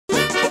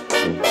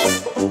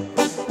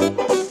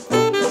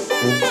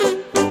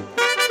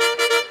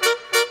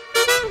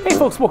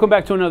folks, welcome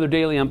back to another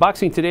daily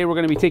unboxing. Today we're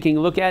going to be taking a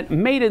look at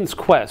Maiden's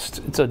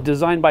Quest. It's a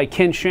design by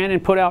Ken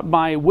Shannon, put out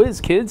by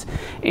WizKids,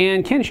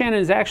 and Ken Shannon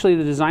is actually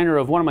the designer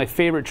of one of my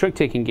favorite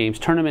trick-taking games,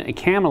 Tournament at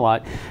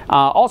Camelot,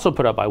 also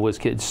put out by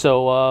WizKids.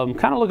 So I'm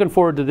kind of looking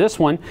forward to this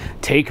one.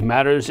 Take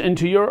matters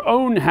into your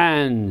own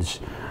hands.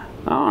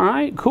 All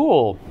right,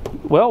 cool.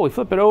 Well, we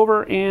flip it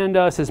over and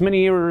it says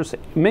many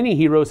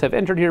heroes have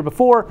entered here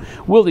before,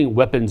 wielding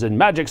weapons and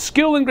magic,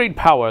 skill and great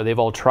power. They've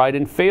all tried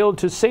and failed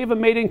to save a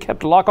maiden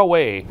kept locked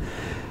away.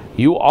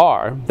 You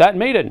are that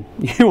maiden.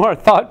 You are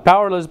thought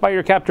powerless by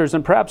your captors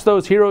and perhaps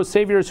those heroes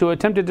saviors who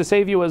attempted to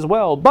save you as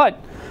well, but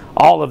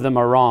all of them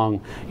are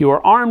wrong. You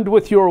are armed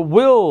with your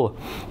will,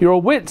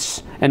 your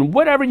wits, and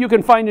whatever you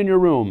can find in your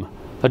room.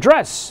 A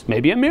dress,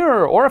 maybe a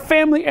mirror, or a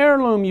family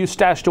heirloom you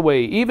stashed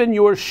away. Even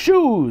your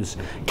shoes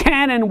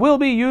can and will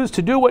be used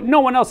to do what no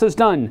one else has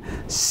done.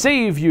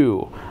 Save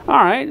you.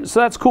 All right, so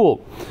that's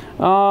cool.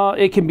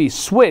 It can be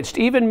switched,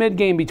 even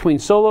mid-game, between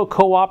solo,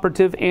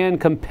 cooperative,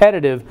 and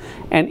competitive,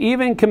 and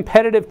even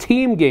competitive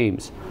team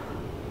games.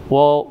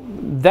 Well,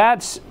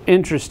 that's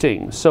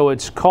interesting. So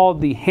it's called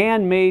the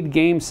Handmade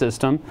Game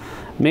System,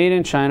 made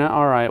in China.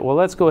 All right, well,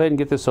 let's go ahead and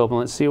get this open.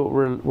 Let's see what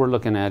we're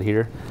looking at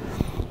here.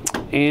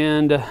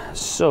 And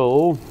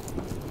so,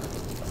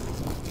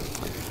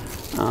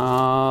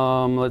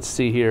 let's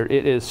see here.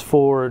 It is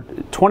for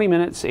 20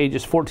 minutes,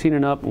 ages 14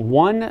 and up,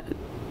 1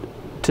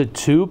 to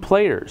 2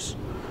 players.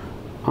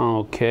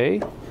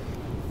 Okay.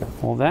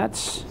 Well,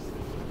 that's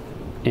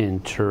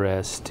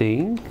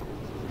interesting.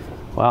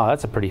 Wow,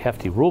 that's a pretty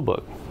hefty rule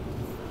book.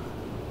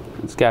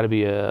 It's got to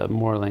be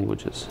more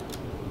languages.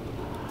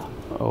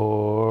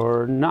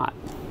 Or not.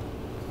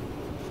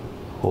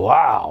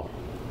 Wow.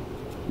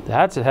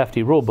 That's a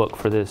hefty rule book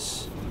for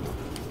this.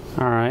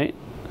 All right.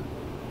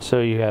 So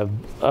you have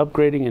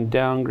upgrading and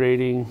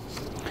downgrading.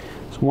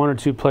 It's 1 or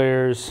 2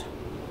 players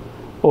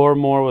or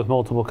more with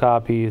multiple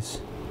copies.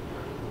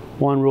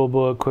 1 rule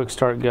book, quick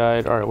start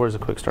guide. All right, where's the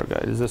quick start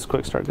guide? Is this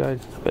quick start guide?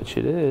 I bet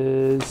you it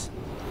is.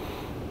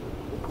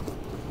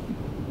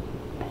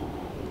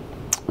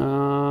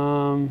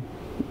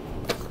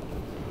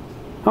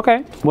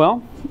 Okay,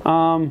 well,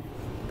 so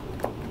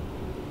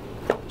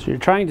you're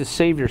trying to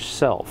save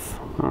yourself.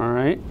 All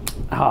right.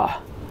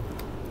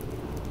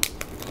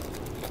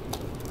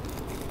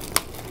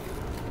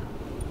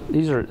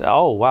 These are,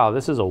 oh wow,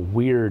 this is a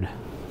weird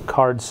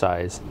card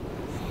size.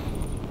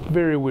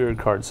 Very weird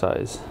card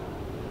size.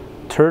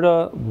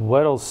 Turda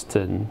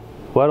Weddleson.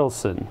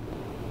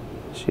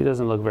 She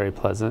doesn't look very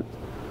pleasant.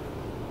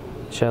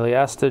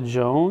 Chaliasta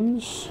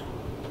Jones.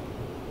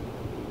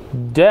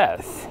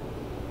 Death.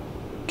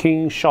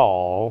 King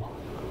Shawl.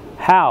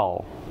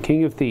 Hal,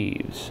 King of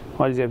Thieves.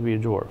 Why does he have to be a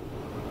dwarf?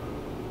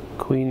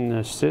 Queen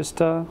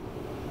Narcissa,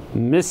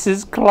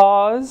 Mrs.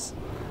 Claus.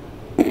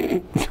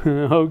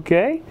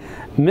 Okay,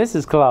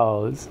 Mrs.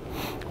 Claus.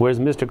 Where's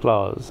Mr.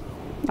 Claus?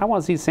 I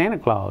want to see Santa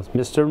Claus.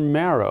 Mr.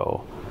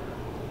 Marrow.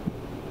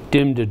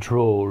 Dim de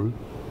Troll.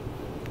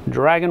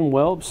 Dragon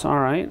Whelps. All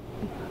right.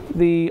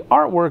 The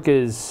artwork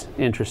is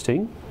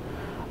interesting.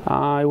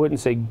 I wouldn't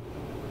say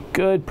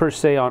good per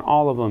se on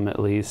all of them, at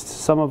least.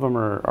 Some of them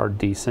are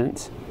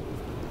decent,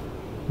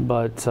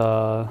 but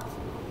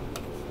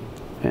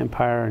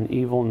Vampire and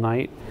Evil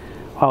Knight.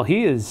 Well,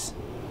 he's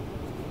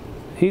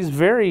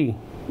very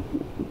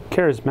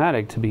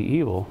charismatic to be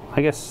evil.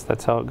 I guess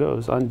that's how it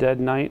goes. Undead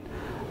Knight,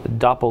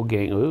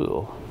 Doppelganger.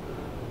 Ooh.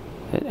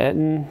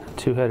 Etten,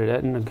 2-headed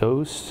Etten, a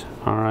ghost.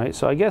 All right,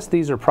 so I guess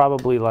these are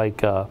probably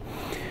like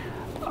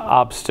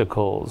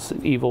obstacles.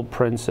 Evil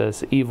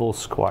Princess, Evil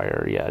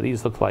Squire. Yeah,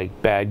 these look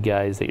like bad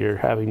guys that you're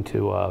having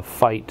to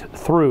fight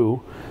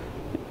through.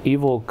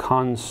 Evil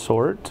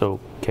Consort.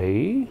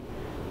 Okay.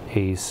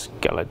 A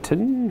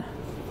skeleton,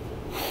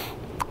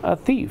 a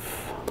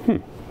thief,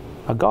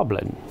 a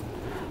goblin.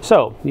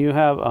 So you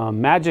have a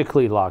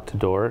magically locked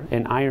door,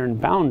 an iron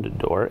bound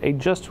door, a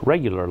just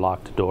regular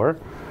locked door,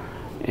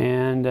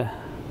 and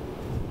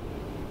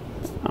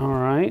all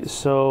right,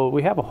 so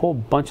we have a whole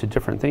bunch of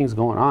different things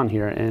going on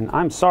here, and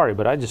I'm sorry,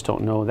 but I just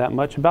don't know that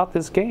much about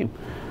this game.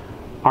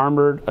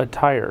 Armored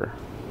attire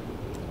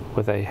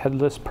with a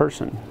headless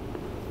person.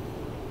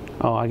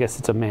 Oh, I guess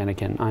it's a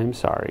mannequin. I'm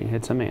sorry,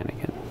 it's a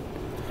mannequin.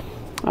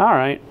 All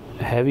right,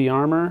 heavy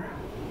armor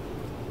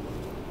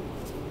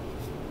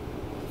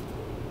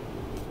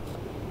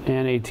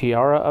and a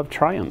tiara of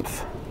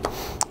triumph.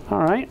 All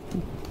right,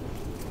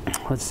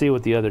 let's see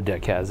what the other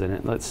deck has in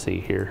it. Let's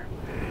see here.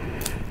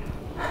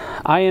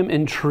 I am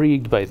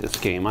intrigued by this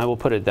game. I will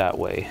put it that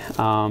way.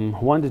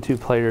 1 to 2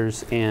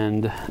 players,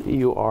 and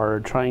you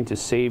are trying to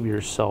save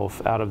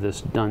yourself out of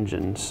this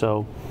dungeon.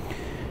 So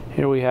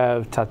here we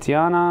have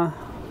Tatiana,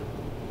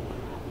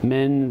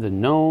 Min the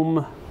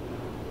Gnome,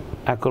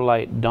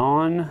 Acolyte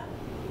Dawn,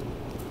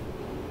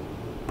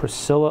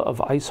 Priscilla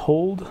of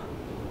Icehold,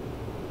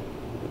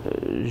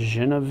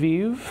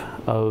 Genevieve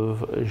of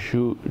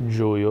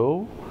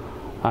Joyo.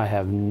 I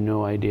have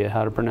no idea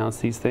how to pronounce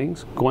these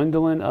things.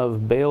 Gwendolyn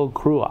of Bale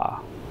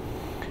Crua,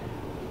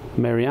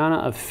 Mariana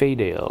of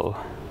Fadale,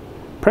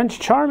 Prince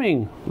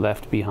Charming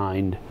left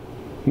behind,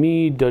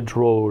 Me the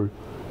droll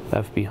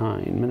left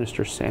behind.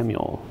 Minister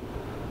Samuel.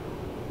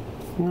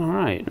 All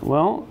right.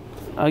 Well,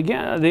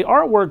 again, the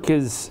artwork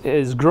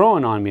is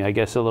growing on me, I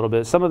guess, a little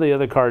bit. Some of the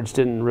other cards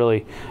didn't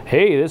really.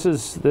 Hey,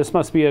 this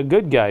must be a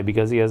good guy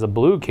because he has a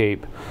blue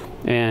cape,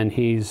 and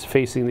he's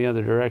facing the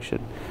other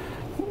direction.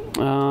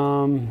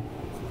 All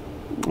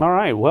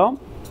right. Well,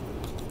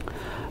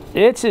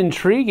 it's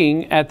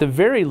intriguing at the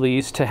very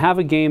least to have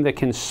a game that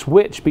can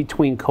switch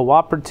between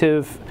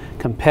cooperative,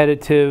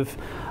 competitive,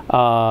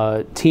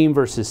 team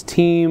versus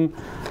team.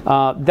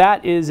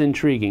 That is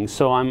intriguing.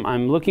 So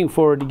I'm looking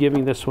forward to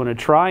giving this one a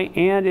try,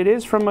 and it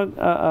is from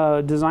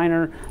a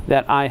designer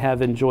that I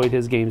have enjoyed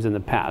his games in the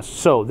past.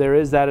 So there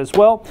is that as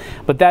well.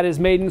 But that is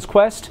Maiden's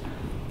Quest.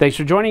 Thanks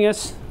for joining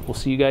us. We'll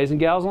see you guys and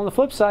gals on the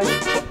flip side.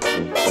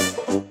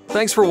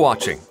 Thanks for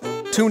watching.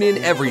 Tune in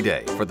every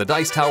day for the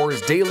Dice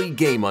Tower's daily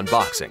game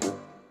unboxing.